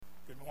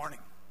Good morning.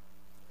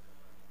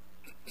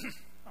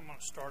 I'm going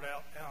to start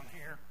out down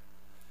here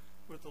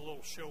with a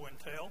little show and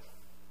tell.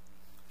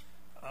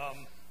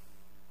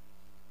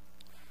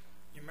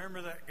 You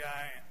remember that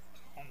guy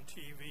on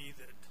TV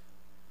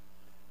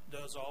that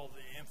does all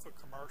the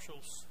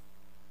infomercials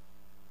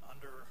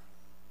under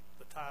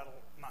the title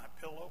My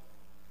Pillow?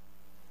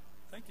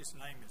 I think his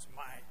name is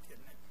Mike, isn't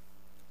it?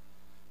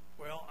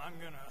 Well, I'm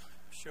going to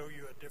show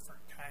you a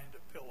different kind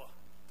of pillow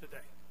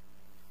today.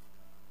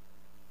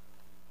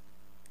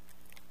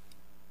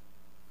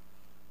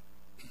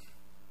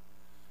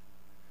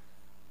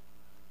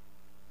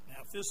 Now,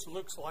 if this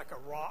looks like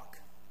a rock,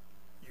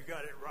 you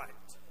got it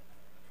right.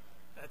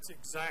 That's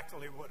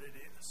exactly what it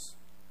is.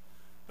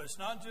 But it's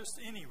not just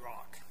any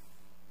rock.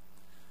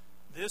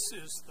 This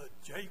is the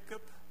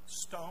Jacob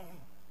Stone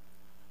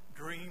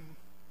Dream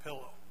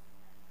Pillow.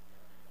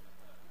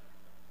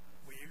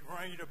 We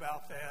read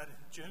about that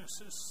in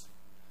Genesis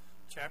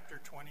chapter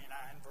 29,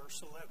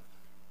 verse 11.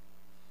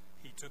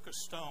 He took a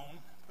stone,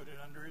 put it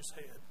under his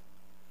head,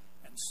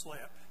 and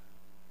slept,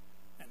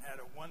 and had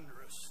a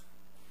wondrous,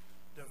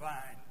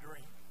 divine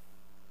dream.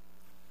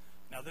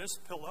 Now this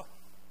pillow,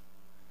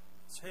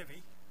 it's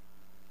heavy.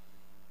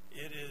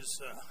 It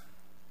is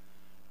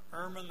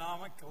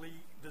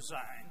ergonomically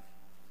designed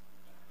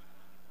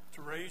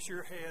to raise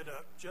your head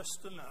up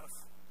just enough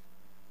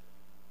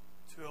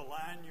to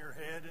align your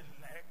head and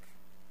neck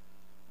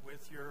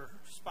with your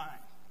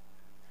spine.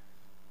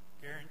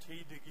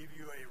 Guaranteed to give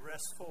you a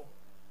restful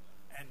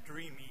and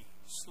dreamy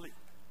sleep.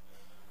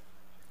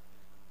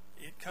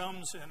 It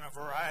comes in a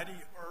variety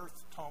of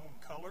earth tone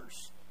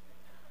colors.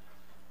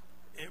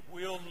 It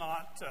will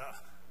not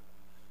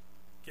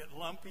get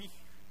lumpy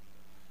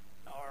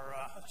or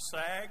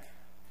sag.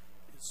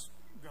 It's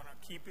going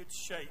to keep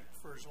its shape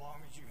for as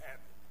long as you have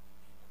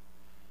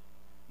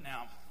it.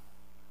 Now,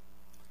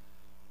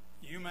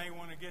 you may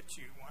want to get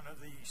you one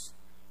of these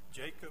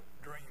Jacob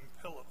Dream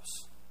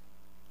pillows,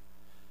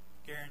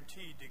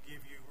 guaranteed to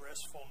give you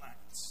restful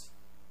nights.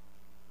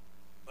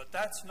 But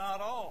that's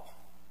not all.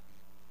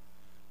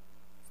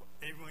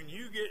 And when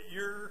you get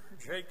your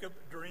Jacob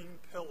Dream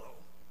pillow,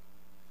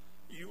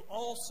 you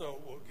also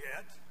will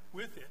get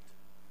with it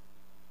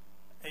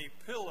a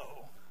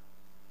pillow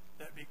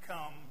that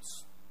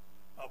becomes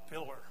a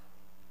pillar.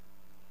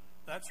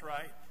 That's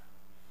right,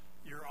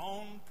 your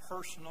own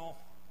personal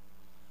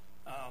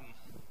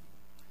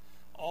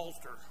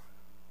altar,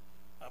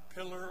 a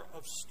pillar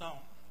of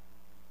stone,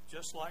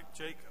 just like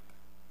Jacob.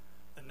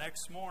 The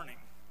next morning,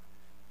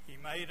 he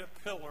made a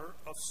pillar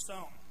of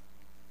stone.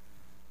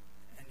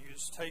 And you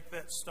just take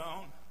that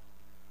stone,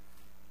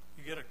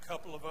 you get a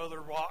couple of other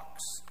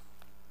rocks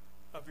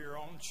of your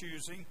own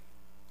choosing,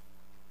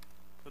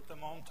 put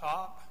them on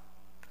top,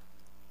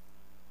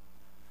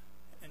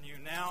 and you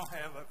now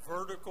have a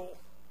vertical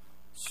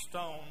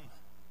stone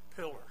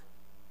pillar.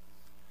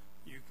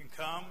 You can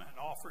come and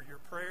offer your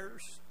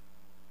prayers,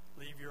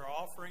 leave your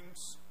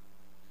offerings,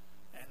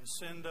 and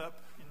send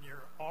up in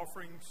your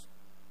offerings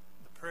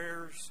the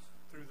prayers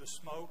through the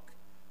smoke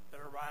that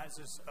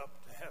arises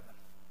up to heaven.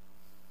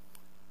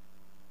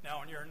 Now,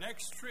 on your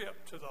next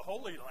trip to the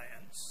Holy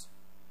Lands,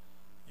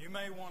 you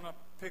may want to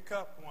pick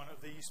up one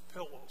of these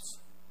pillows.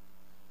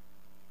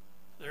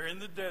 They're in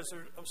the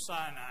desert of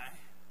Sinai,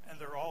 and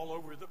they're all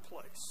over the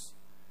place,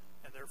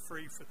 and they're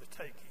free for the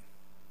taking.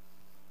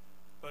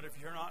 But if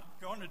you're not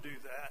going to do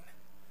that,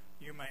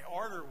 you may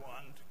order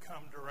one to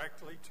come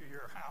directly to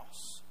your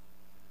house.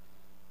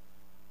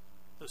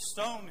 The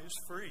stone is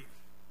free,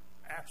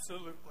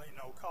 absolutely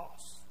no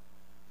cost.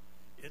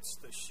 It's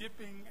the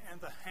shipping and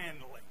the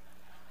handling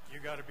you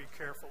got to be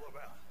careful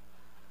about,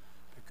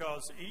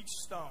 because each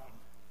stone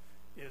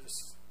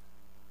is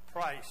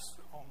priced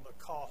on the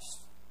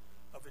cost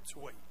of its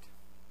weight.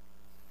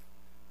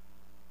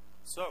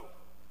 So,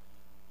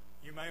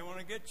 you may want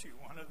to get you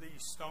one of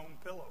these stone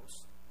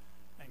pillows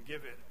and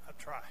give it a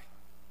try.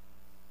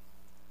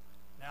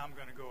 Now I'm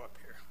going to go up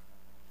here.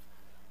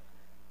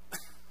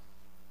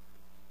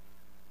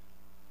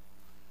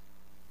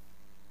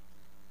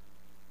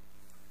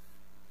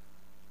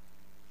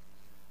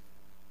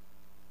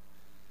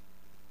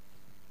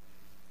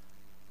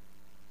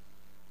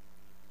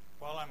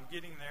 While I'm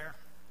getting there,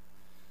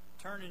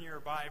 turn in your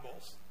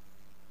Bibles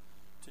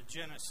to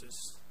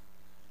Genesis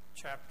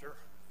chapter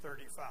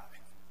 35.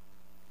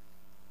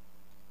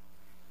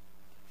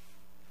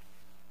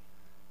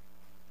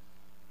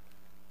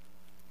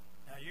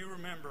 Now you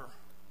remember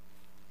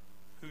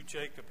who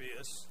Jacob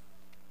is.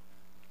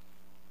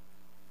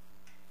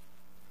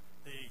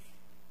 The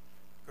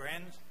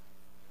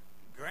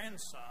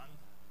grandson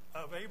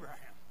of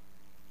Abraham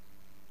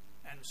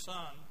and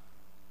son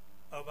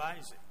of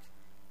Isaac.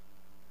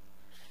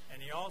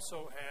 And he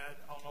also had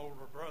an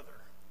older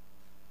brother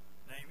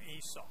named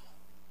Esau.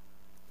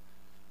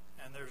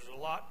 And there's a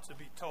lot to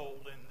be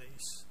told in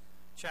these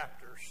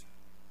chapters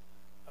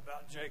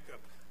about Jacob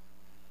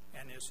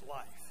and his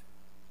life.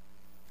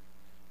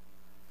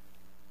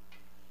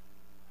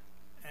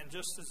 And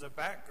just as a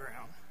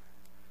background,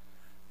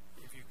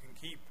 if you can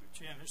keep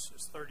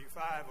Genesis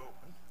 35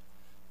 open,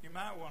 you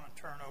might want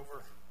to turn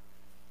over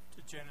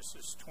to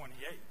Genesis 28.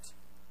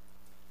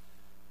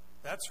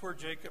 That's where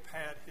Jacob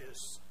had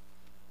his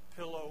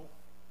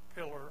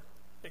pillar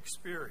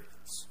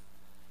experience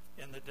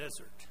in the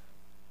desert.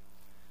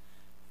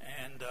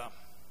 And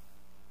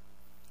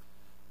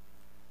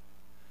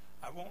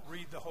I won't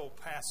read the whole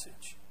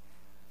passage,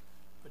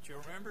 but you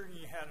remember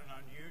he had an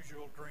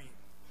unusual dream.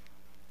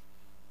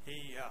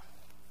 He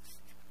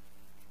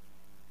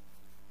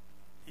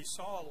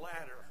saw a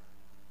ladder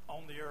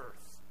on the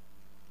earth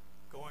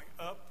going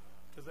up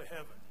to the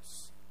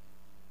heavens,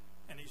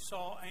 and he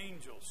saw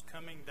angels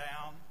coming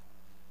down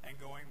and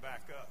going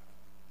back up,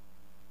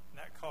 and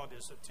that caught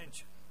his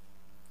attention.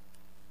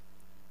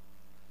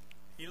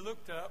 He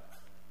looked up,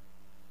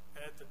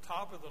 and at the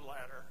top of the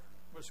ladder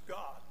was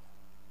God.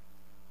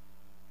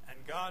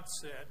 And God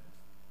said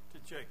to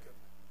Jacob,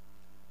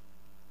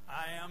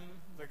 I am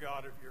the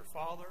God of your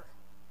father,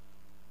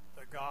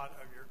 the God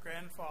of your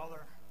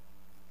grandfather,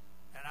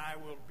 and I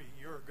will be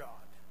your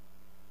God.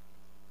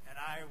 And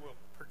I will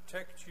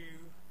protect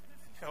you and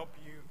help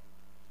you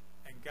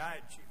and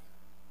guide you.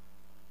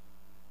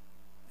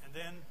 And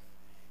then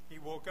he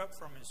woke up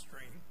from his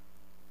dream,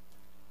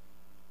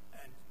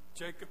 and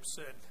Jacob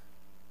said,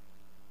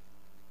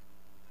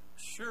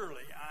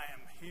 surely I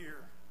am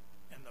here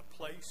in the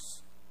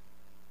place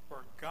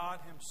where God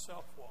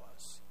himself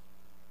was,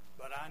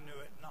 but I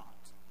knew it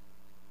not.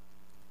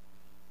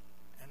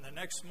 And the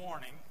next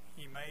morning,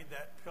 he made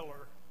that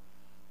pillar,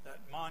 that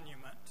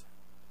monument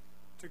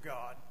to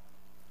God,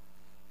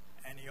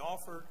 and he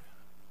offered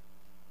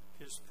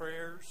his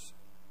prayers,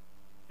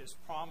 his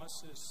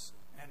promises,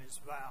 and his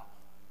vow.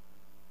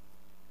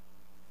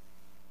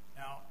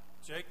 Now,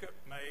 Jacob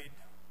made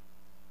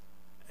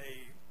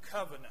a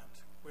covenant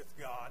with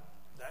God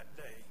that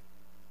day.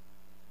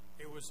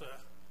 It was a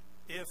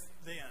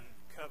if-then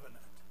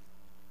covenant.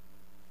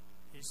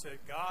 He said,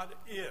 God,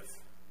 if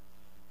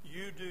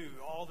you do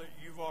all that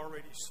you've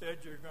already said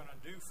you're going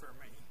to do for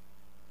me,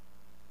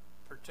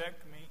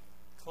 protect me,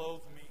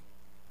 clothe me,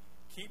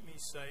 keep me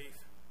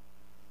safe,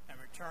 and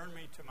return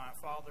me to my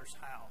father's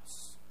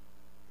house,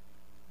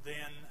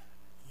 then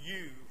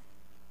you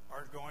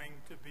are going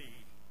to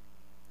be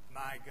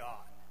my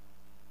God.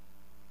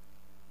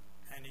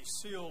 And he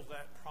sealed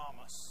that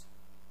promise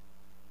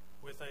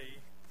with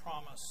a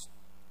promise,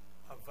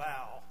 a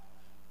vow,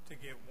 to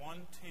give 1/10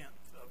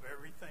 of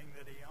everything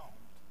that he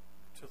owned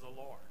to the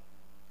Lord.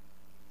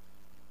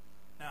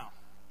 Now,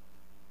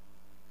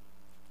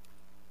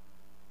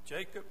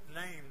 Jacob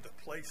named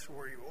the place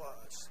where he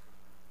was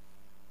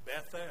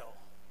Bethel,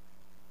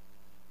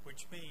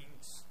 which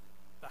means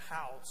the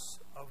house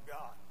of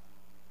God.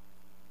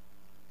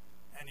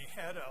 And he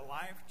had a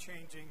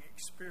life-changing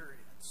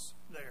experience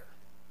there.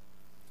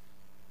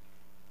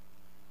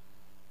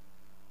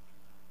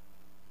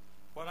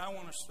 What I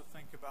want us to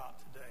think about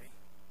today,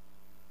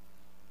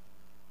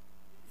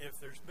 if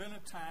there's been a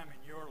time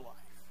in your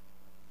life,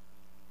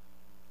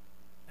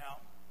 now,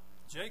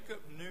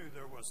 Jacob knew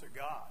there was a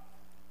God.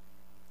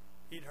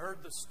 He'd heard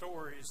the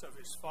stories of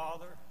his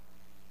father,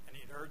 and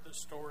he'd heard the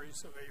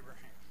stories of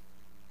Abraham.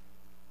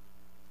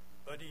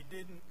 But he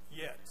didn't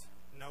yet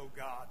know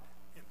God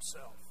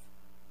himself.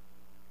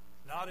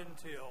 Not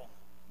until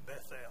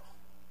Bethel.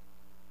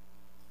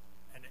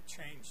 And it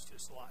changed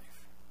his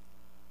life.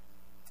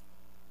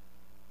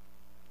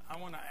 I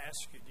want to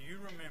ask you, do you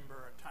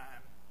remember a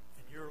time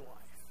in your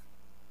life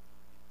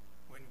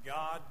when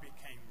God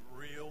became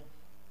real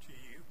to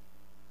you?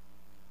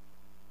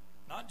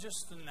 Not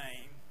just a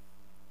name,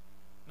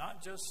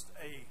 not just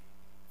a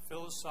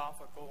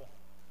philosophical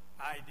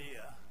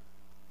idea,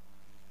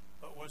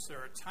 but was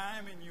there a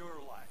time in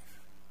your life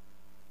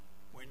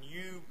when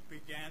you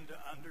began to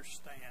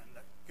understand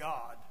that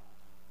God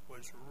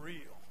was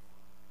real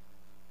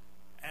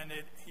and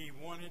that he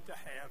wanted to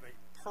have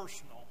a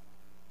personal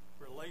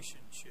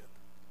relationship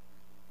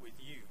with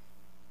you?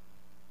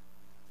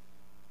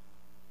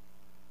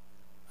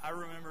 I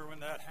remember when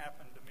that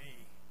happened to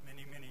me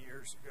many, many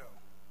years ago.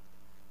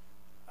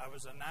 I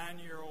was a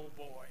 9-year-old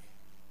boy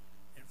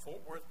in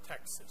Fort Worth,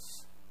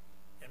 Texas,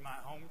 in my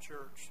home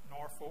church,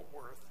 North Fort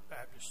Worth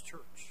Baptist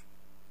Church.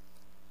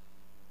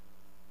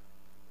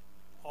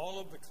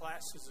 All of the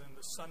classes in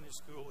the Sunday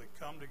school had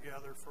come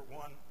together for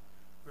one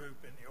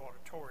group in the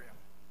auditorium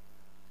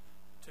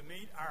to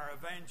meet our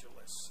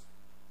evangelist,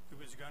 who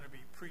was going to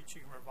be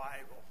preaching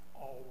revival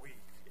all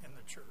week in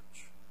the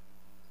church.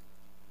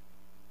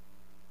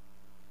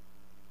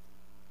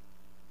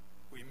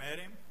 We met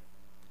him.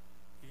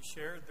 He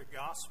shared the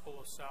gospel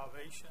of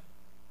salvation,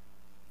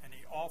 and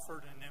he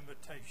offered an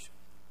invitation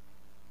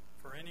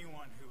for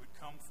anyone who would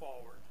come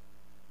forward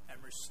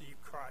and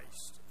receive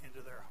Christ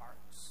into their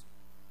hearts.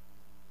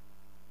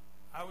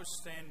 I was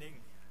standing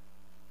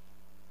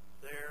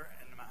there,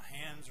 and my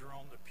hands were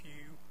on the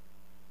pew,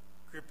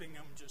 gripping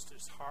them just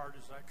as hard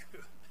as I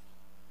could.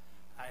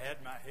 I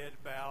had my head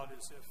bowed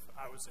as if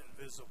I was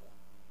invisible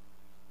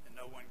and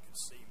no one could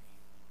see me.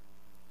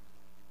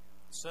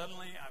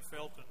 Suddenly, I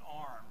felt an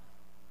arm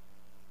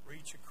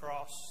reach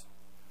across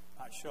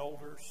my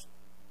shoulders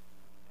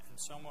and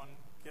someone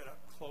get up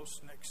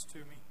close next to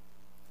me.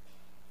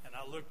 And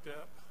I looked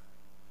up,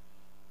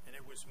 and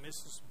it was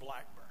Mrs.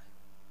 Blackburn,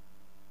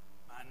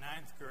 my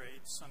 9th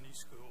grade Sunday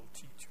school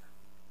teacher.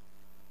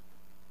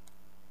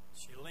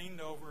 She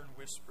leaned over and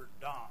whispered,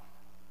 "Don,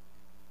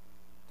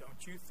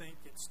 don't you think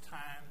it's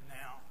time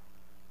now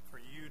for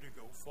you to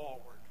go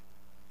forward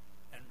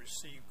and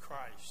receive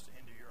Christ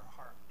into your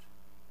heart?"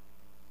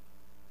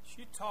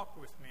 She talked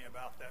with me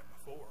about that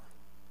before,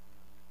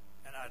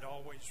 and I'd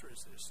always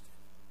resisted.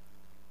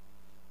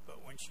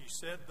 But when she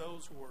said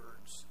those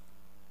words,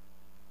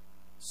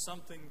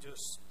 something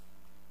just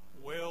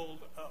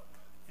welled up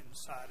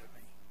inside of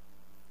me.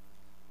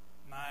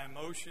 My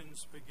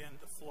emotions began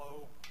to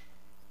flow.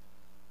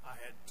 I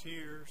had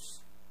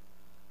tears.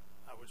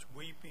 I was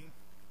weeping,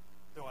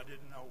 though I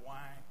didn't know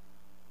why.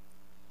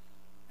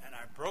 And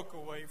I broke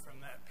away from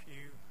that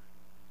pew,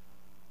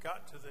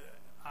 got to the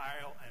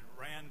aisle, and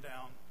ran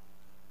down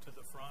to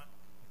the front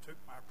and took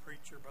my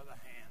preacher by the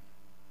hand.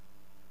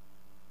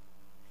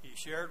 He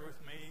shared with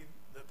me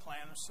the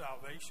plan of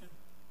salvation,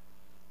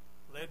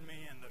 led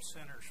me in the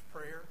sinner's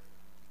prayer,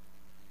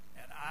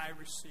 and I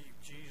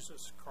received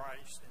Jesus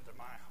Christ into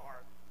my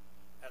heart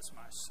as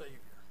my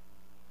Savior.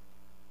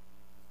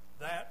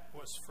 That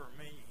was for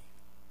me,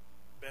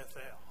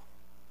 Bethel.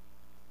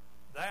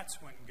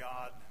 That's when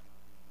God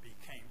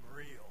became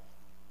real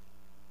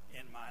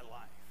in my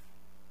life.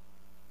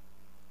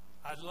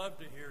 I'd love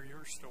to hear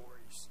your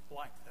stories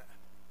like that.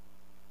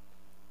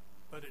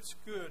 But it's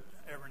good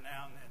every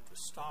now and then to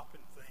stop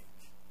and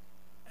think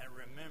and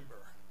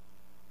remember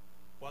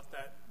what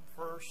that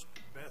first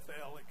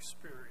Bethel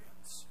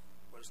experience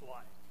was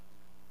like.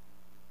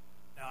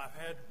 Now, I've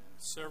had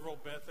several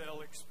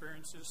Bethel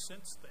experiences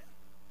since then,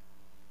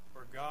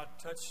 where God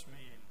touched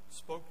me and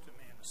spoke to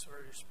me in a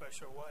very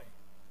special way.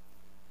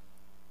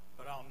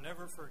 But I'll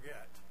never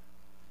forget,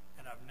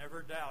 and I've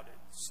never doubted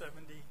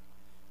 70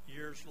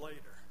 years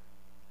later,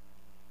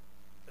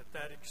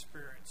 that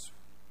experience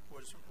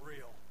was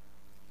real,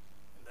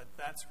 and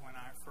that's when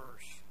I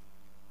first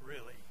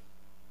really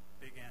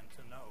began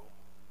to know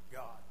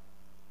God.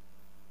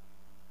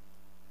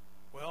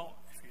 Well,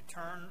 if you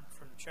turn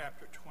from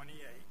chapter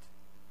 28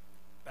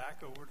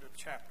 back over to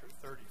chapter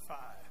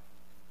 35,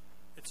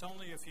 it's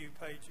only a few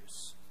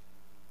pages,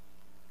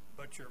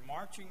 but you're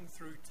marching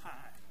through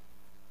time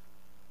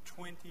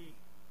 20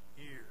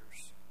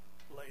 years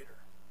later.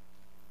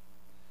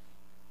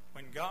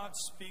 When God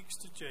speaks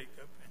to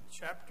Jacob in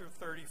chapter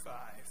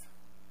 35,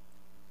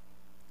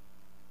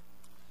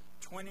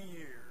 20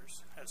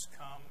 years has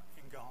come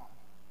and gone.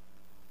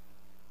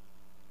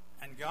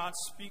 And God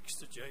speaks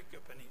to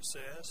Jacob and he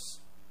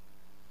says,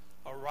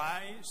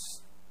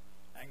 "Arise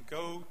and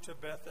go to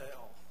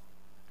Bethel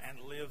and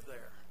live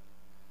there,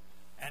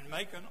 and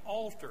make an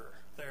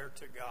altar there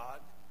to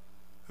God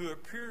who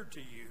appeared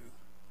to you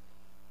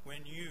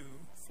when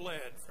you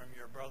fled from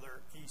your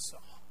brother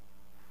Esau."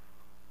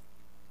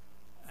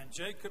 And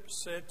Jacob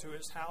said to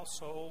his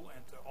household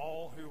and to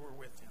all who were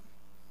with him,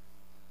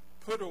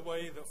 "Put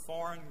away the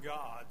foreign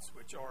gods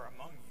which are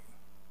among you,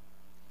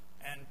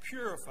 and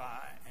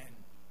purify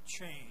and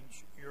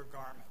change your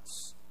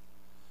garments.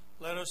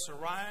 Let us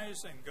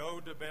arise and go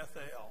to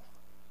Bethel,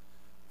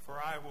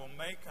 for I will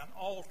make an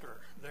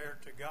altar there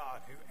to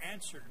God who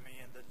answered me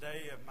in the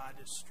day of my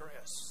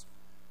distress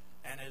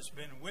and has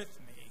been with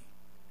me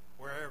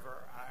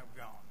wherever I have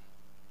gone."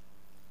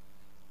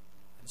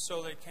 And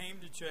so they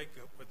came to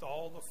Jacob with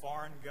all the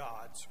foreign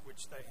gods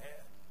which they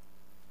had,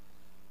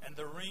 and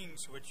the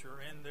rings which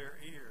are in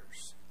their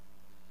ears.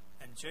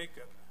 And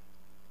Jacob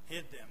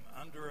hid them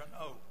under an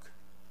oak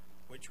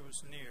which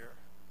was near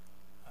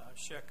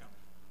Shechem.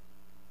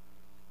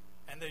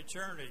 And they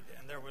journeyed,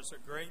 and there was a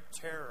great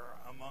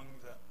terror among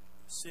the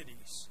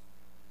cities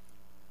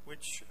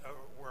which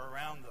were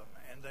around them,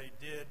 and they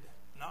did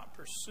not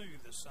pursue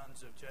the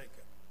sons of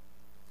Jacob.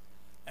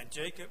 And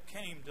Jacob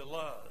came to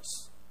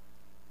Luz,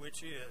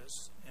 which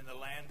is in the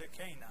land of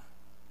Canaan,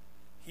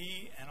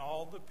 he and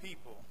all the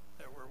people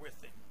that were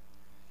with him.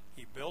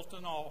 He built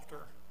an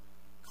altar,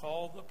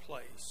 called the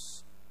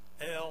place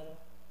El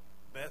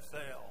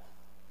Bethel,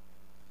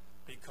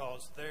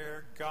 because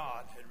there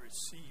God had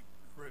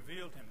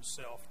revealed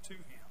himself to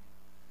him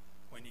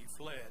when he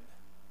fled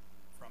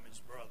from his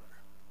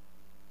brother.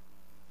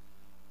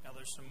 Now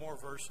there's some more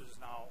verses,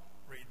 and I'll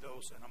read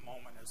those in a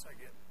moment as I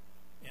get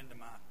into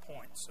my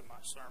points of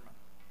my sermon.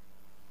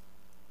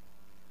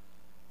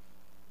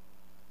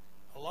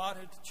 A lot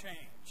had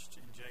changed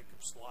in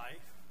Jacob's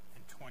life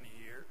in 20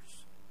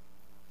 years.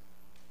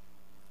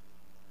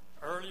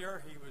 Earlier,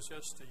 he was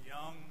just a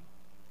young,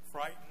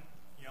 frightened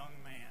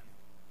young man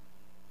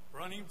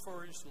running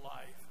for his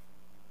life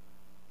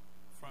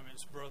from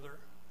his brother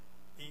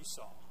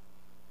Esau,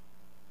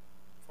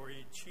 for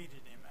he had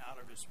cheated him out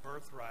of his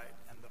birthright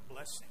and the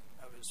blessing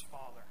of his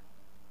father,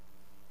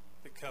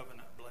 the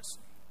covenant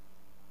blessing.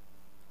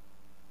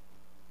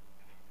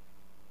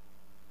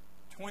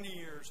 20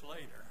 years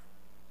later,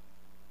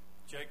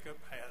 Jacob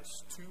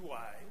has 2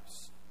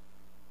 wives,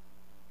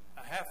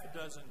 a half a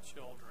dozen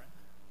children,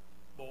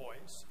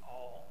 boys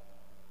all,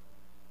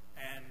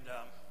 and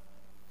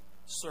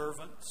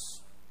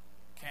servants,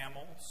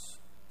 camels,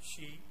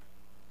 sheep,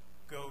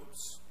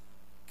 goats,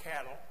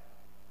 cattle,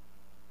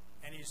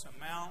 and he's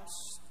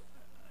amassed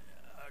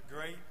a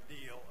great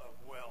deal of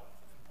wealth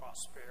and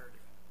prosperity.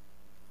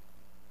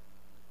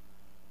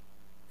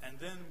 And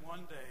then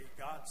one day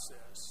God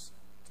says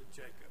to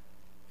Jacob,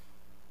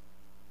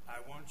 I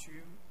want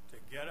you to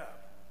get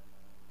up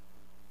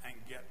and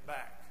get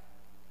back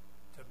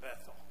to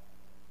Bethel,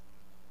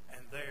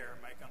 and there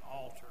make an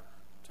altar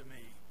to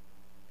me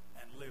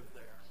and live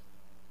there.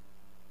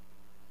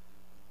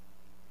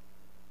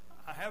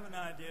 I have an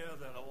idea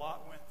that a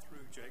lot went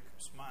through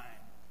Jacob's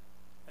mind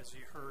as he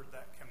heard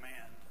that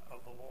command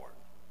of the Lord.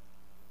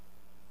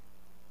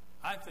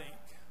 I think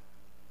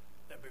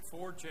that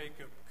before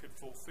Jacob could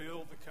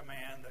fulfill the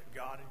command that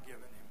God had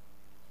given him,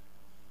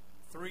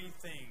 three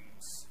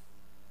things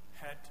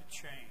had to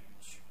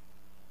change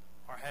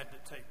or had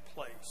to take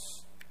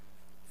place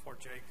for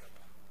Jacob.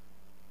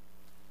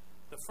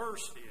 The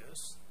first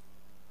is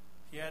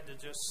he had to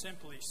just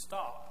simply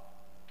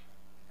stop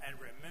and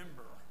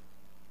remember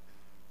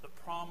the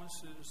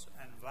promises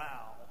and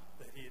vow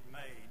that he had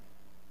made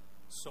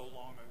so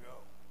long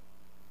ago.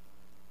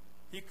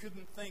 He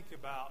couldn't think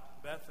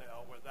about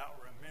Bethel without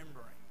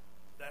remembering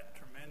that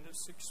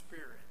tremendous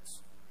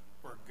experience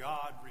where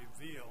God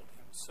revealed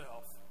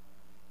himself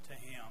to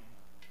him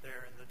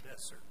there in the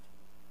desert.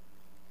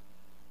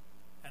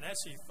 And as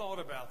he thought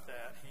about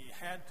that, he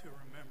had to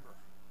remember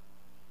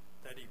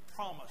that he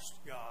promised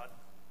God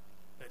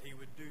that he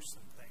would do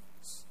some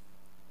things.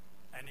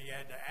 And he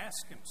had to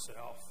ask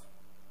himself,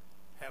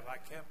 have I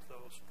kept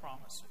those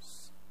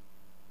promises?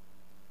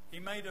 He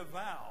made a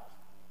vow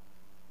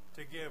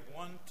to give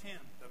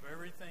 1/10 of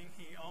everything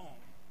he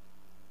owned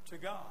to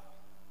God.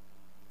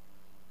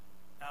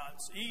 Now,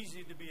 it's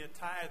easy to be a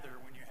tither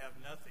when you have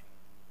nothing.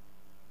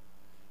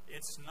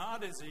 It's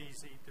not as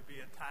easy to be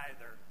a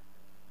tither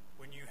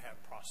when you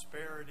have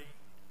prosperity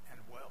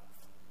and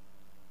wealth.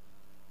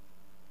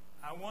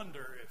 I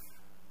wonder if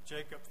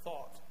Jacob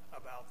thought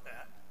about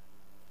that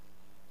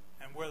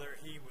and whether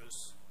he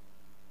was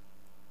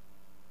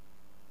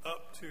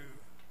up to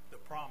the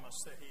promise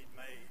that he'd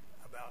made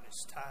about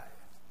his tithe,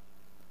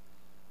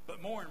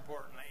 but more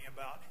importantly,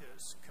 about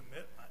his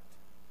commitment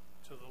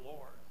to the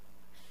Lord.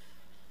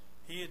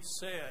 He had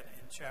said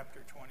in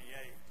chapter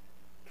 28,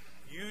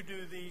 you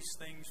do these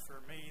things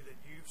for me that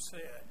you've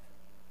said,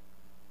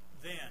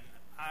 then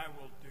I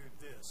will do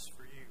this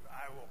for you.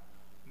 I will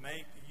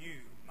make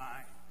you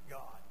my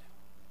God.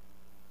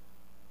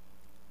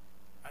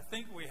 I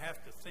think we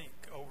have to think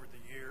over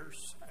the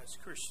years as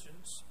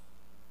Christians,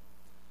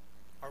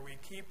 are we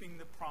keeping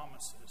the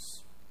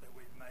promises that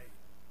we've made?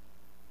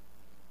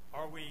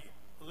 Are we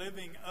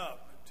living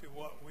up to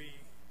what we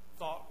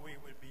thought we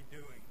would be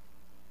doing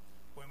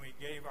when we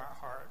gave our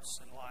hearts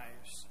and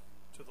lives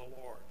to the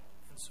Lord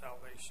in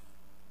salvation?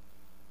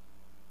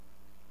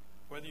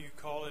 Whether you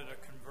call it a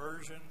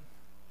conversion,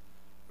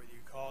 whether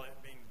you call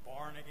it being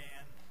born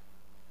again,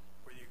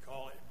 whether you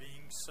call it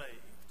being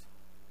saved,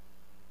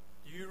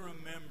 do you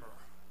remember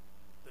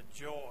the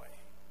joy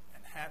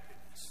and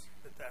happiness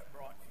that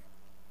brought you?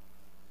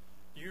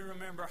 Do you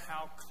remember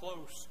how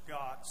close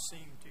God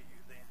seemed to you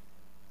then?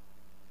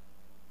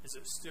 Is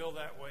it still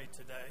that way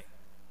today?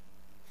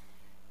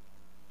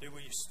 Do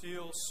we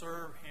still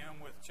serve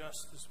Him with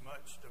just as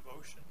much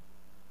devotion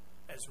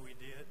as we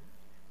did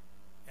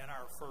in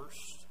our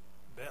first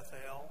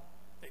Bethel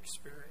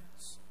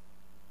experience?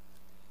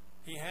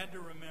 He had to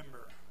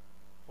remember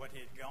what he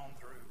had gone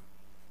through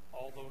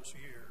all those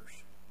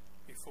years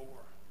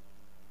before.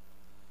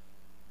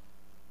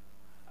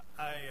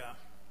 I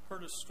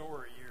heard a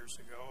story years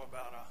ago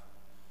about a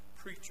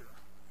preacher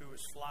who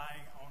was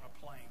flying on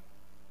a plane.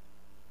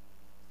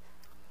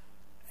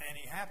 And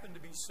he happened to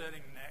be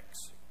sitting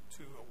next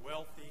to a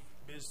wealthy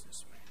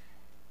businessman.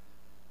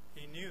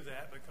 He knew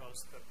that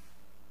because the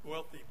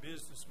wealthy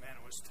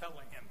businessman was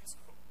telling him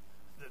so,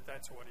 that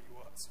that's what he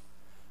was,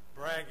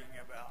 bragging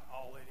about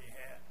all that he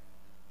had.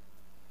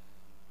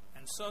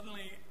 And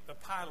suddenly the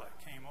pilot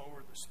came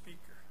over the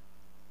speaker.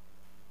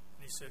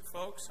 And he said,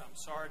 folks, I'm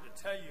sorry to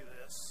tell you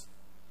this,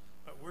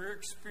 but we're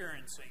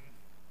experiencing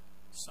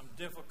some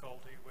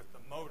difficulty with the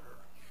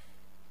motor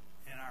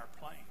in our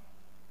plane.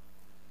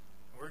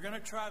 We're going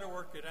to try to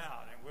work it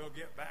out, and we'll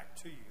get back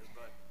to you,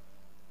 but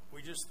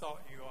we just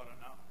thought you ought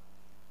to know.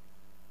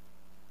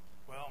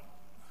 Well,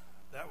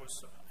 that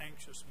was an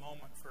anxious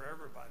moment for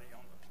everybody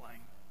on the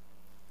plane.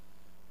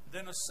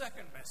 Then a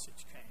second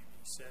message came.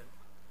 He said,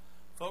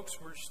 folks,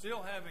 we're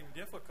still having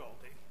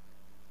difficulty,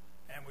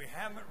 and we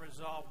haven't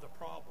resolved the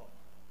problem.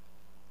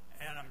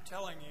 And I'm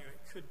telling you,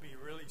 it could be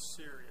really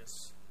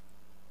serious.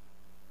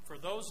 For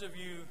those of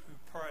you who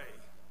pray,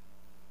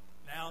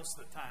 now's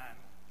the time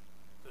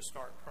to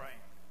start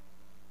praying.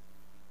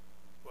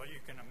 Well, you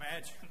can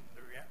imagine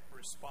the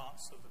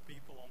response of the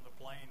people on the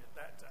plane at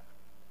that time.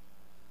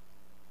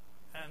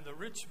 And the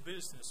rich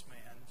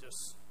businessman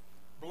just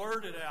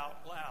blurted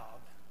out loud,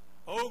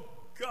 oh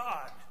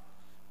God,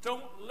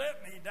 don't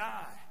let me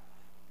die.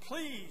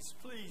 Please,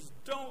 please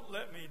don't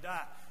let me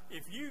die.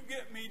 If you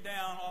get me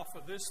down off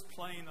of this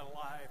plane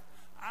alive,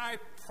 I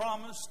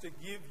promise to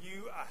give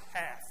you a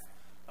half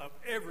of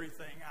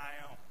everything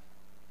I own.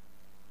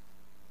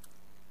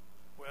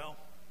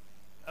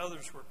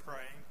 others were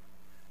praying,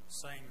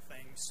 saying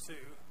things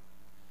too.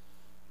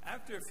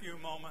 After a few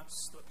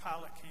moments, the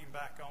pilot came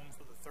back on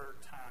for the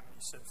third time.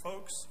 He said,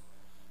 "Folks,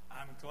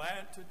 I'm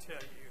glad to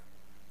tell you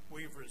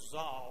we've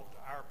resolved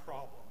our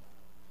problem.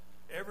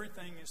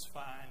 Everything is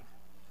fine.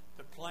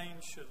 The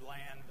plane should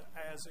land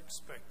as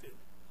expected,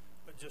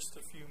 but just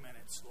a few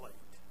minutes late."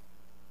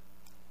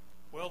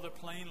 Well, the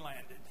plane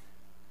landed.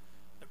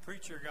 The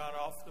preacher got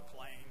off the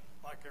plane,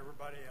 like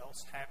everybody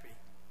else, happy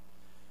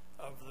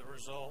of the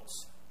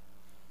results.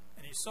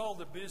 And he saw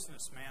the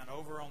businessman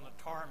over on the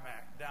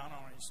tarmac, down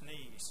on his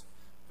knees,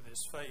 with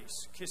his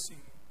face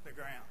kissing the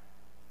ground.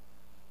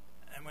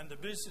 And when the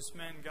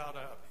businessman got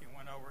up, he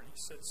went over and he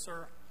said,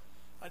 "Sir,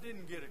 I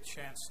didn't get a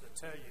chance to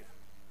tell you,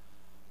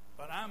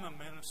 but I'm a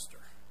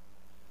minister.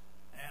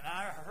 And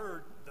I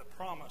heard the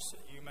promise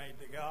that you made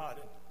to God.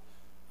 And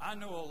I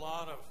know a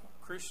lot of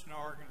Christian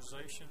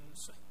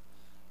organizations,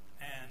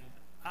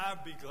 and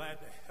I'd be glad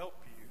to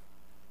help you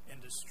in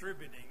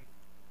distributing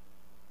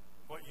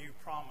what you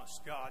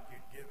promised God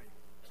you'd give him."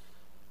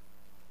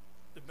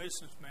 The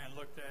businessman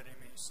looked at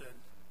him and he said,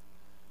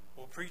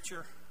 "Well,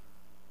 preacher,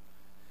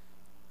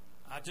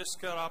 I just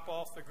got up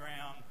off the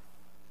ground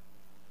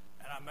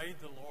and I made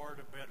the Lord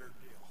a better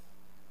deal.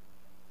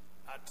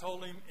 I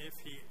told him if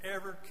he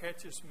ever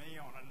catches me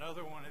on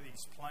another one of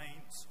these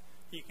planes,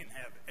 he can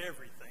have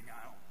everything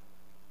I own."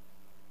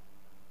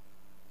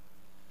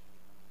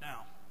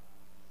 Now,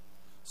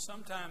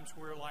 sometimes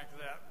we're like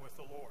that with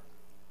the Lord.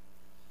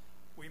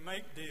 We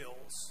make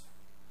deals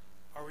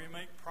or we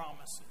make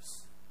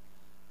promises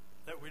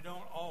that we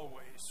don't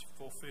always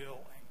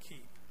fulfill and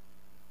keep.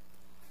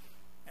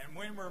 And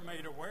when we're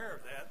made aware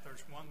of that,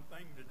 there's one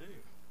thing to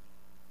do.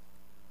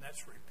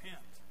 That's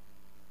repent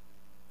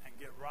and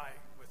get right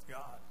with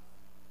God.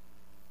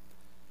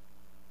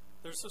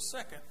 There's a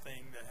second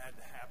thing that had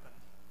to happen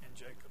in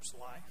Jacob's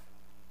life,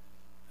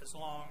 as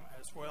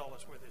well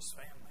as with his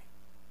family.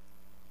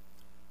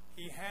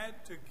 He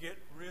had to get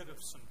rid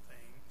of some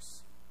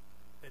things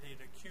that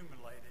he'd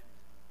accumulated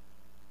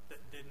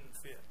that didn't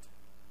fit.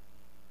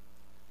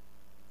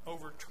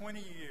 Over 20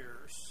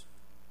 years,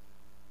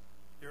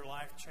 your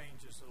life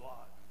changes a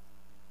lot.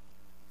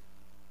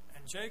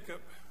 And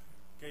Jacob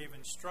gave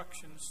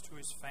instructions to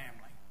his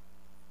family,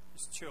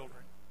 his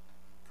children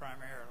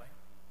primarily.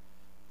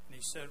 And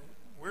he said,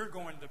 "We're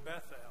going to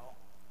Bethel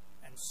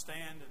and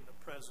stand in the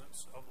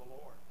presence of the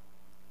Lord.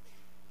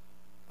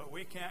 But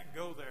we can't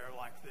go there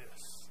like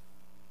this.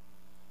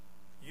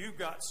 You've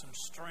got some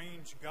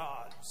strange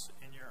gods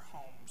in your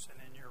homes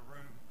and in your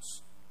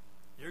rooms.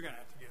 You're going to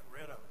have to get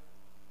rid of it.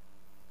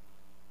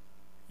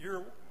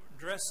 You're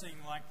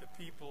dressing like the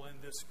people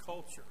in this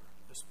culture,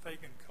 this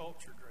pagan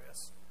culture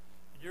dress.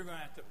 And you're going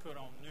to have to put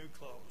on new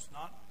clothes.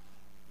 Not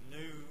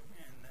new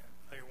in that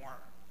they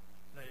weren't.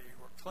 They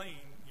were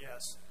clean,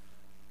 yes,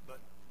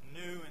 but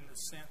new in the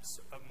sense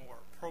of more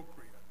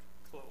appropriate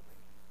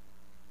clothing.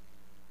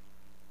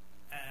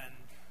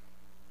 And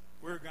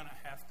we're going to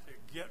have to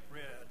get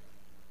rid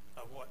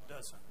of what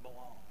doesn't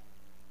belong."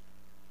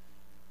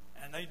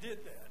 And they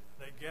did that.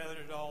 They gathered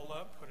it all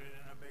up, put it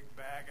in a big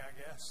bag, I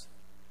guess.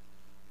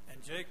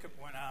 And Jacob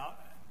went out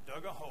and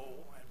dug a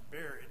hole and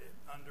buried it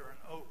under an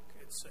oak,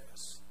 it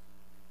says.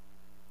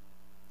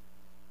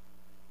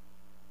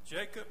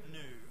 Jacob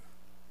knew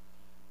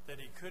that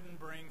he couldn't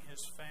bring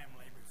his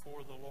family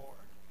before the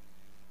Lord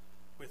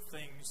with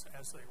things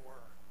as they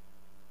were.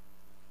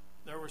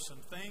 There were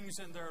some things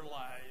in their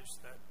lives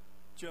that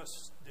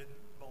just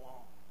didn't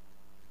belong.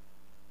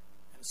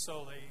 And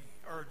so they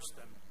urged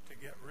them to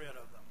get rid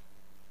of them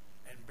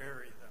and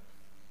bury them.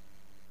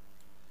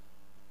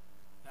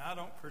 Now, I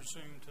don't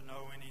presume to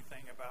know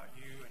anything about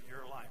you and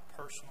your life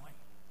personally,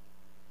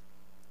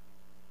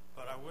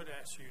 but I would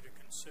ask you to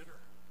consider,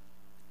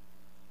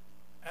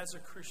 as a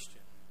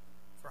Christian,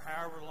 for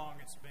however long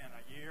it's been,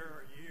 a year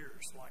or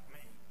years like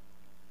me,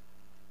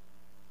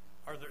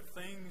 are there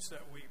things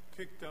that we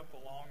picked up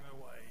along the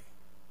way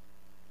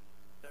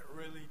that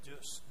really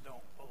just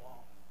don't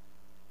belong?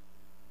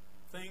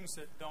 Things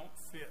that don't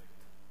fit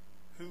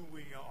who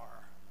we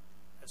are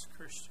as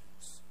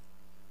Christians?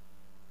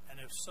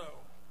 And if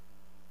so,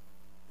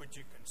 would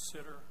you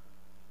consider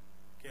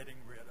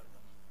getting rid of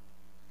them?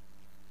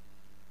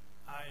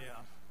 I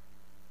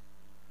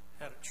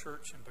had a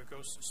church in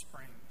Pagosa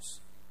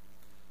Springs,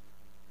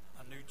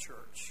 a new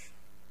church.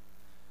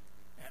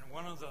 And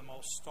one of the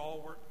most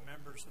stalwart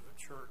members of the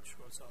church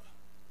was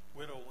a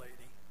widow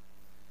lady,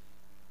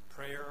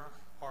 prayer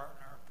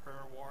partner,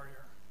 prayer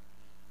warrior,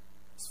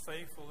 as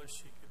faithful as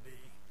she could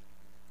be.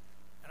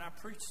 And I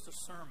preached a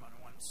sermon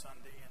one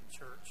Sunday in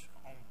church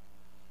on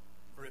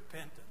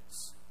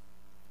repentance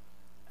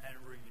and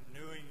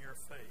renewing your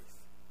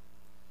faith.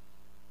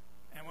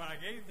 And when I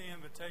gave the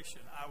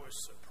invitation, I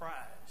was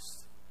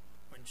surprised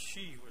when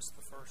she was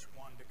the first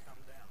one to come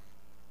down.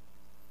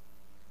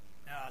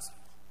 Now,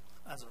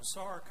 as I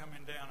saw her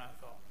coming down, I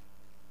thought,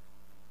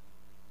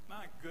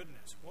 my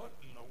goodness, what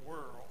in the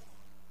world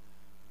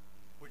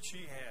would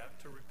she have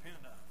to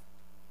repent of?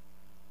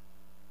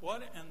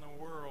 What in the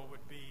world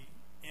would be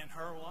in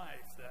her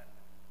life that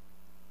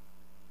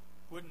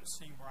wouldn't wouldn't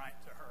seem right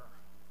to her.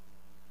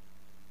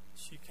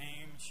 She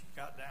came, she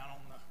got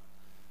down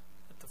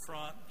at the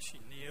front, she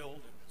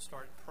kneeled and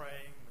started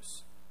praying,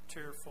 was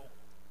tearful.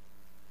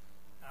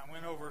 And I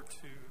went over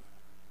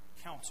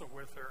to counsel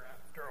with her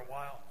after a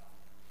while.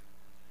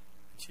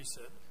 And she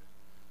said,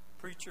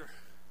 "Preacher,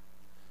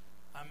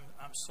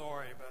 I'm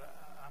sorry, but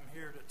I'm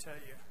here to tell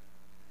you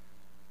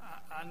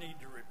I need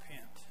to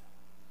repent."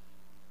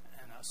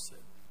 And I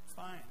said,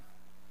 "Fine.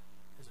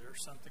 Is there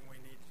something we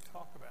need to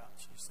talk about?"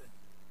 She said,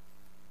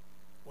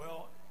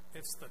 "Well,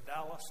 it's the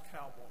Dallas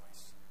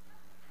Cowboys."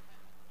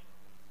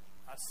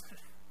 I said,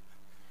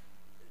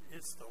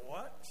 "It's the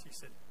what?" She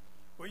said,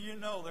 "Well, you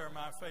know they're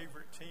my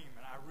favorite team,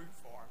 and I root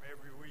for them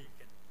every week."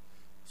 And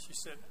she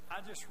said,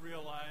 "I just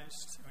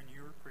realized when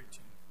you were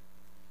preaching,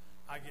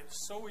 I get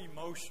so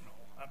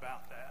emotional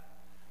about that.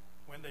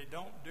 When they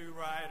don't do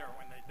right or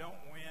when they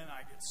don't win,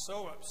 I get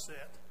so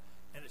upset,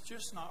 and it's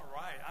just not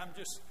right. I'm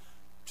just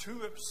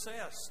too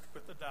obsessed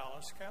with the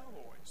Dallas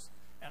Cowboys,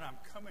 and I'm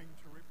coming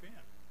to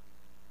repent."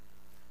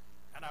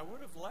 And I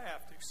would have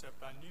laughed,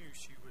 except I knew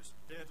she was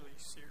deadly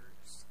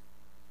serious.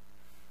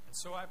 And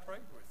so I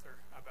prayed with her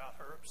about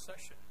her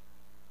obsession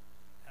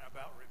and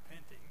about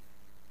repenting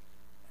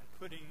and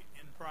putting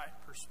in right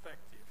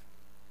perspective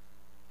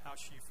how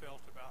she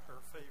felt about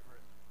her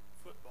favorite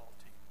football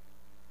team.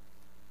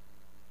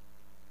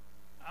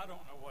 I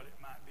don't know what it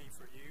might be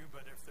for you,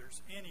 but if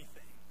there's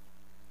anything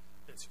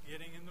that's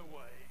getting in the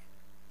way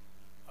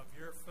of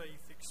your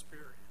faith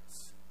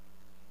experience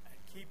and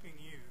keeping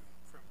you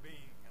from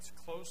being as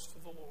close to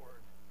the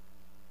Lord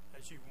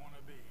as you want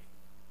to be,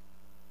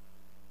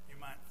 you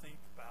might think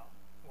about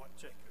what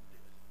Jacob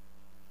did.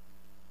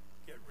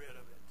 Get rid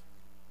of it.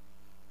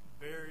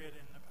 Bury it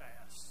in the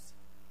past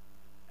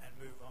and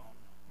move on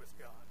with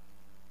God.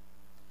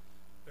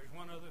 There's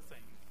one other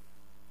thing,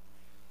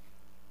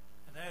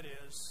 and that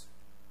is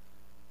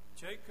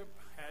Jacob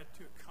had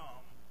to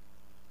come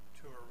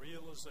to a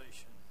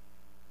realization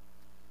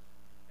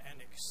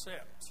and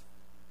accept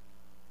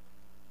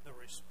the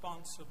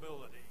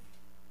responsibility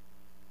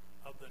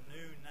of the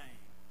new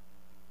name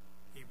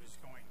he was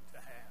going to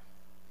have.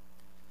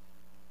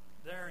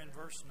 There in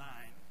verse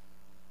 9,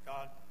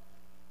 God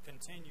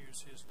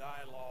continues his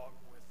dialogue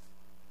with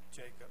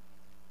Jacob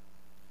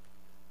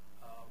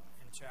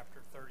in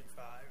chapter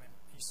 35, and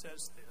he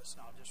says this,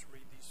 and I'll just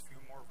read these few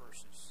more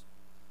verses.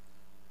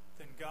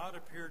 "Then God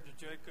appeared to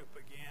Jacob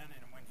again,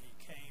 and when he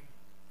came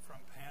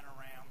from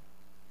Padan-aram,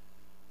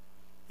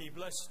 he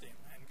blessed him.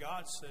 And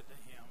God said to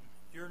him,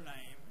 'Your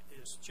name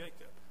is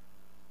Jacob,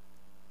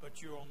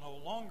 but you will no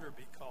longer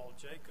be called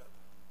Jacob.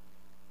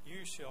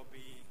 You shall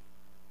be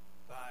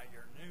by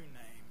your new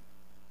name,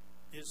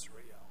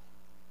 Israel.'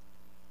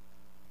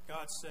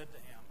 God said to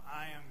him,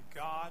 'I am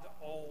God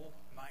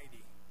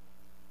Almighty.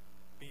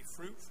 Be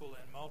fruitful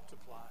and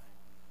multiply.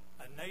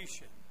 A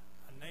nation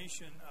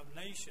of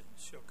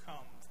nations shall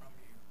come from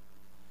you,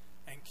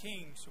 and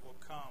kings will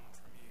come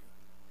from you.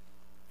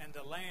 And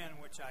the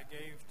land which I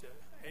gave to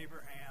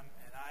Abraham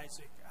and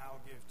Isaac I'll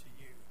give to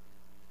you.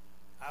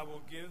 I will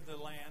give the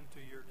land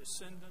to your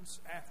descendants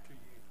after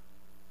you.'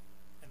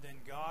 And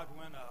then God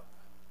went up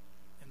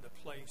in the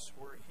place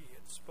where he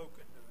had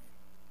spoken to him.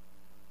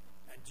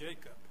 And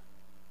Jacob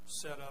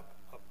set up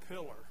a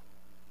pillar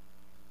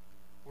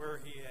where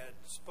he had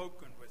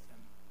spoken with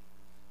him,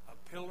 a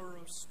pillar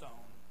of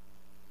stone,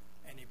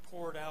 and he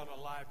poured out a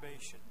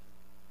libation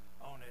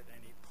on it,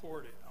 and he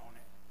poured it on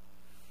it.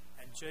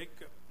 And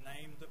Jacob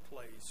named the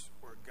place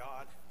where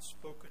God had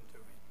spoken to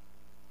him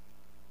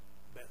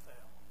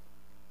Bethel."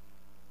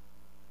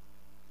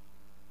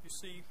 You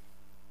see,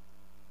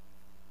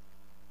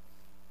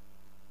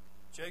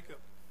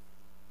 Jacob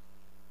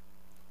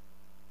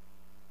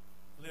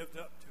lived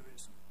up to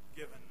his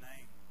given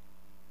name.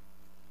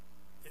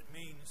 It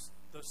means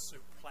the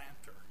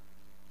supplanter,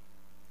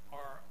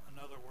 or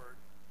another word,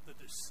 the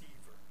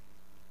deceiver.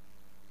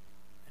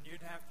 And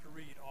you'd have to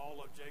read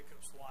all of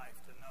Jacob's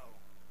life to know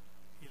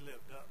he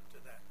lived up to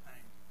that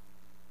name.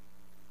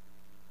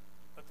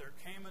 But there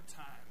came a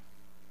time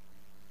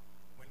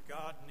when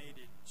God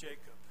needed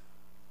Jacob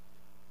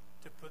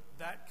to put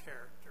that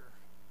character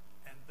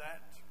and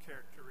that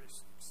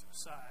characteristics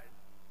aside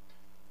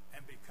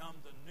and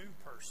become the new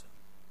person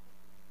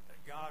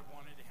that God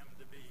wanted him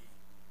to be,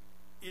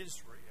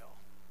 Israel,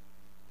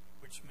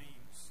 which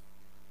means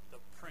the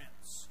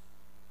Prince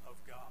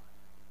of God.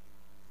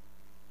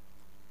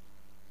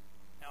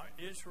 Now,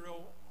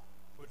 Israel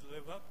would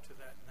live up to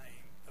that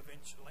name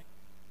eventually.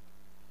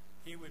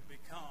 He would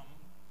become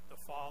the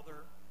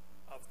father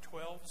of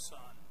 12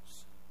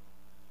 sons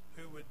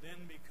who would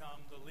then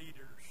become the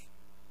leaders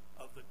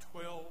of the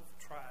 12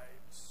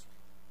 tribes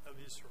of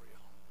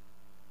Israel.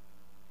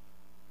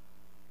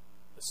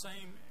 The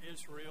same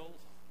Israel,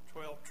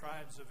 12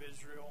 tribes of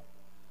Israel,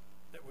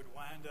 that would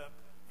wind up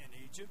in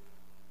Egypt,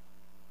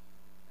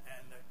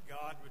 and that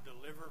God would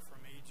deliver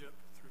from Egypt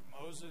through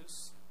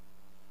Moses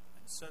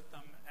and set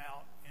them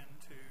out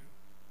into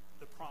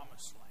the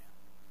promised land,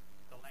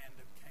 the land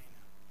of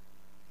Canaan.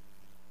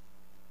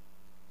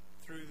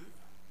 Through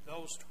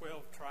those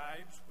 12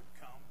 tribes would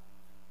come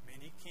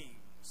many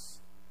kings kings,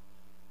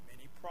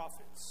 many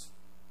prophets,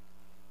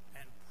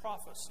 and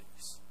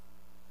prophecies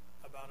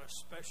about a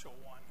special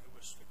one who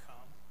was to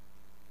come.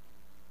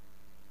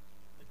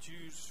 The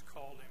Jews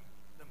called him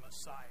the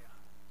Messiah.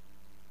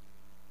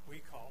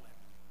 We call him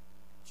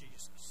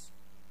Jesus.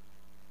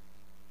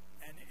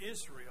 And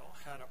Israel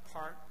had a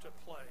part to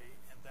play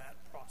in that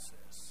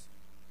process,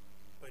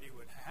 but he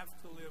would have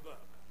to live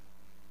up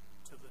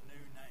to the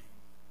new name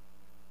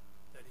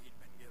that he'd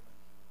been given.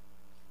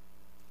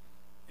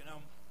 You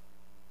know,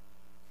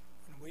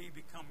 when we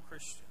become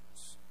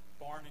Christians,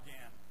 born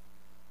again,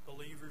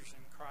 believers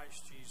in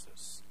Christ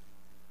Jesus,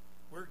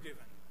 we're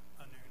given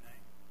a new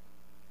name.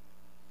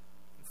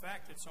 In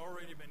fact, it's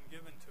already been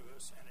given to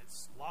us, and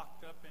it's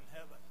locked up in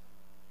heaven.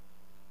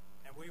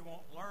 And we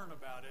won't learn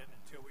about it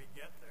until we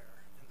get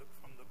there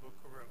from the book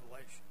of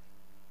Revelation.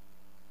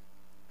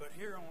 But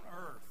here on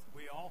earth,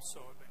 we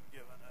also have been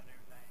given a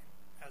new name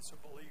as a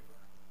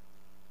believer.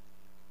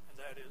 And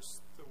that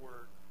is the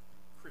word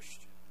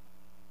Christian.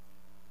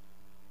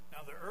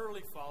 Now, the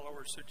early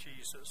followers of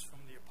Jesus,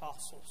 from the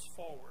apostles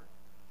forward,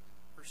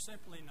 were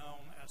simply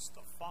known as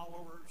the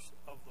followers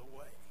of the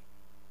way.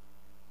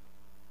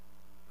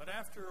 But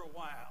after a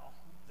while,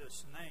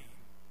 this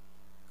name,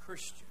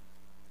 Christian,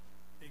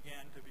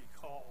 began to be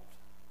called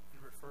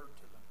and referred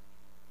to them.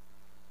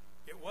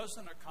 It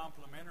wasn't a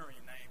complimentary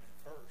name at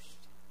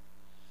first.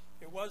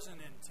 It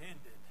wasn't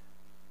intended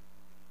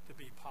to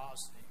be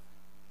positive.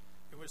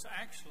 It was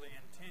actually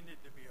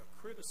intended to be a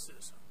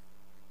criticism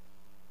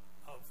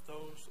of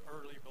those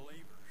early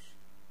believers.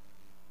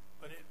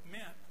 But it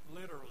meant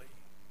literally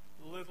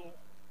little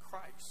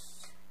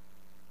Christ.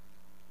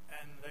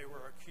 And they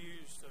were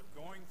accused of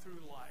going through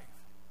life,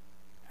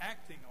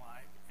 acting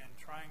like and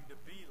trying to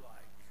be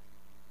like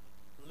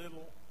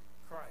little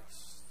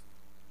Christ.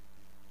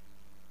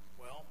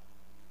 Well,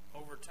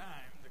 over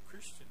time, the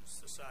Christians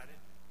decided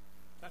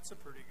that's a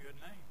pretty good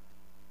name.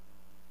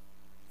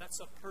 That's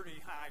a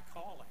pretty high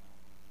calling.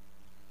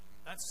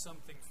 That's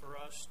something for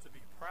us to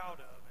be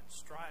proud of and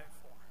strive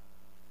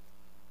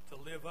for,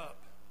 to live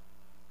up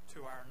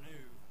to our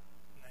new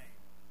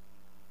name.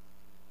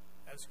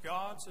 As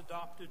God's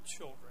adopted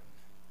children,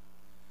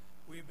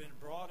 we've been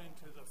brought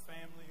into the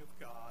family of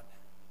God,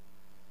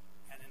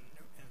 and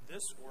in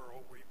this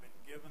world, we've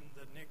been given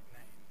the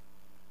nickname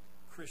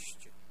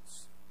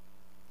Christians.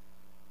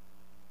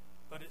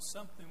 But it's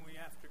something we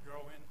have to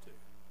grow into.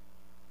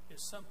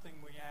 It's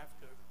something we have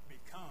to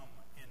become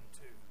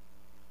into.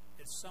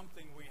 It's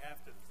something we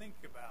have to think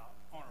about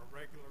on a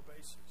regular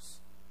basis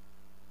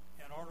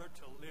in order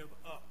to live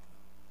up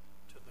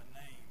to the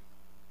name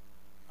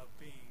of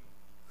being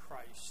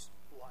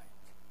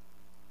Christ-like.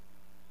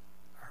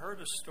 I heard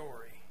a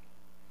story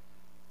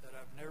that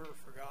I've never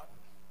forgotten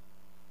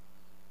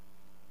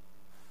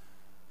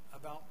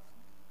about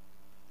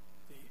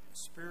the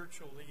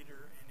spiritual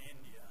leader in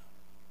India,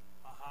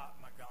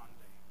 Mahatma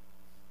Gandhi.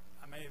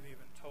 I may have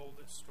even told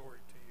this story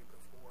to you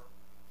before,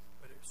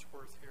 but it's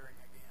worth hearing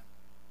again.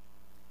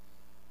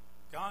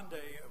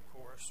 Gandhi, of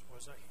course,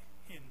 was a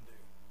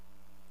Hindu,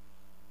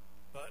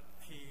 but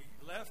he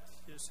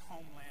left his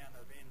homeland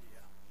of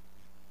India,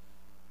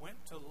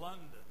 went to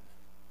London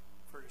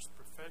for his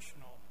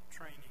professional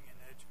training and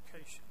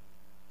education,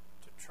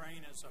 to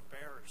train as a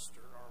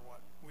barrister, or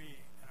what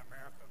we in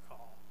America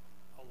call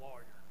a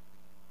lawyer.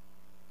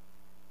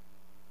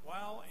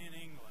 While in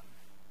England,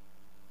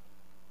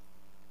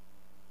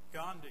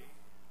 Gandhi,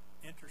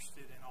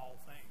 interested in all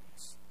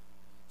things,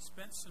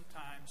 spent some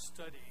time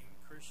studying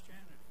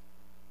Christianity.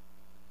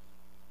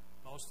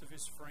 Most of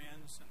his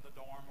friends in the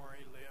dorm where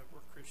he lived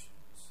were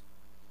Christians.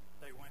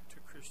 They went to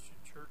Christian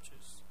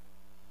churches.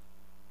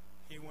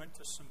 He went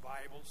to some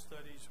Bible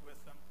studies with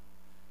them.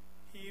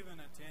 He even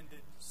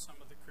attended some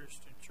of the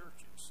Christian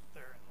churches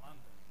there in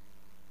London.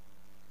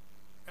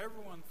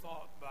 Everyone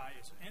thought by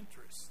his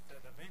interest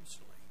that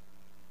eventually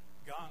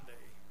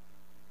Gandhi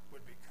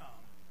would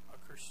become a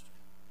Christian.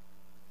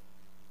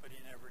 But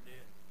he never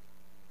did.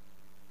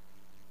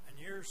 And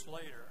years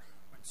later,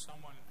 when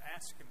someone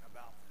asked him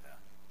about that,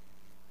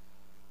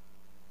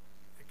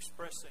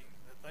 expressing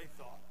that they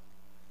thought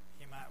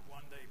he might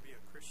one day be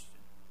a Christian,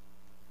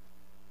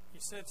 he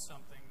said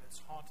something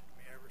that's haunted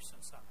me ever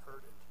since I've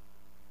heard it.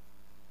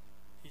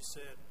 He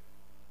said,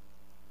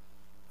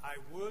 "I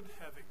would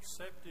have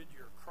accepted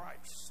your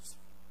Christ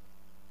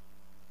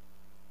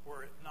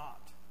were it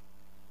not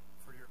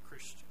for your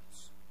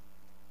Christians."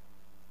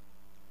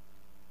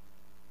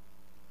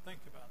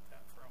 Think about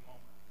that for a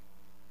moment.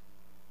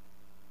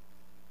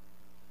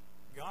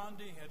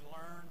 Gandhi had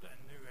learned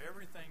and knew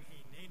everything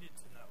he needed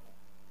to know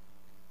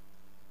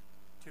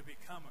to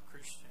become a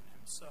Christian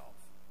himself.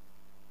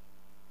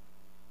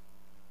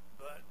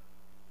 But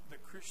the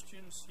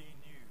Christians he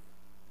knew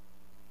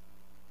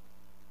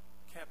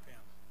kept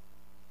him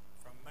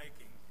from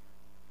making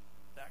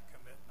that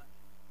commitment.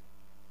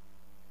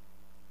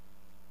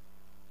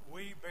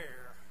 We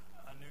bear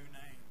a new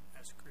name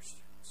as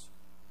Christians,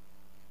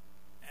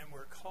 and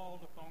we're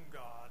called upon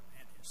God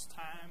and His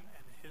time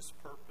and His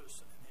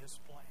purpose and His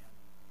plan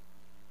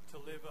to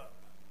live up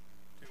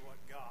to what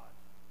God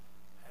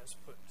has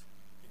put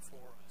before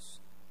for us.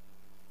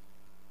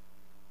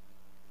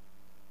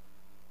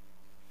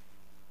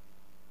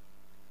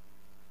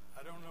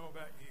 I don't know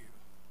about you,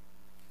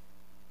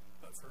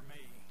 but for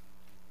me,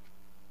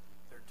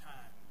 there are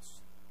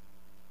times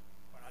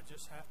when I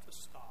just have to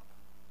stop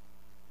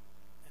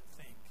and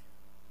think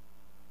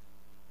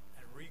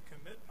and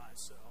recommit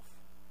myself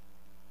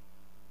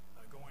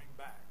by going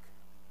back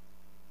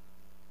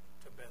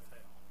to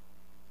Bethel.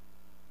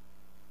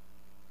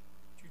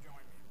 Would you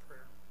join me in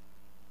prayer?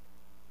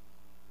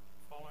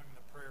 Following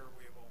the prayer,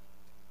 we will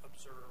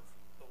observe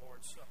the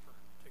Lord's Supper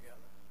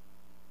together.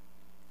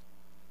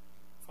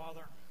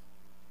 Father,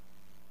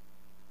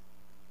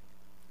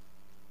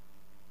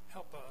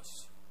 help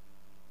us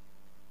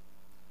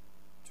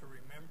to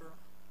remember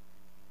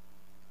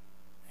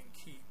and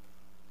keep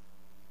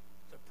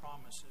the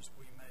promises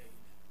we made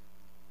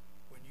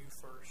when you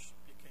first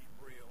became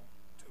real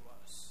to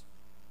us.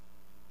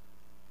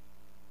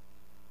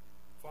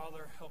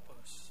 Father, help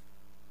us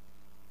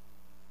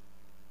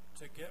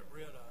to get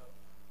rid of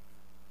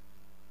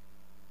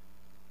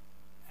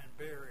and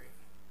bury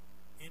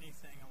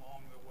anything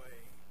along the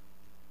way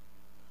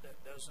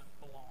that doesn't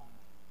belong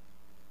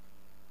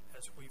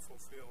as we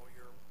fulfill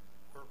your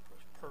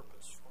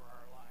purpose for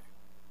our life.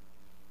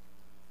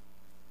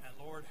 And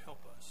Lord,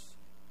 help us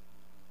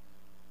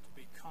to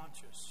be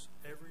conscious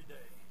every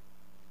day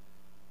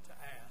to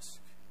ask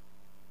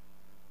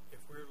if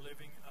we're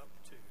living up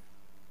to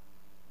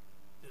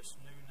this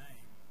new name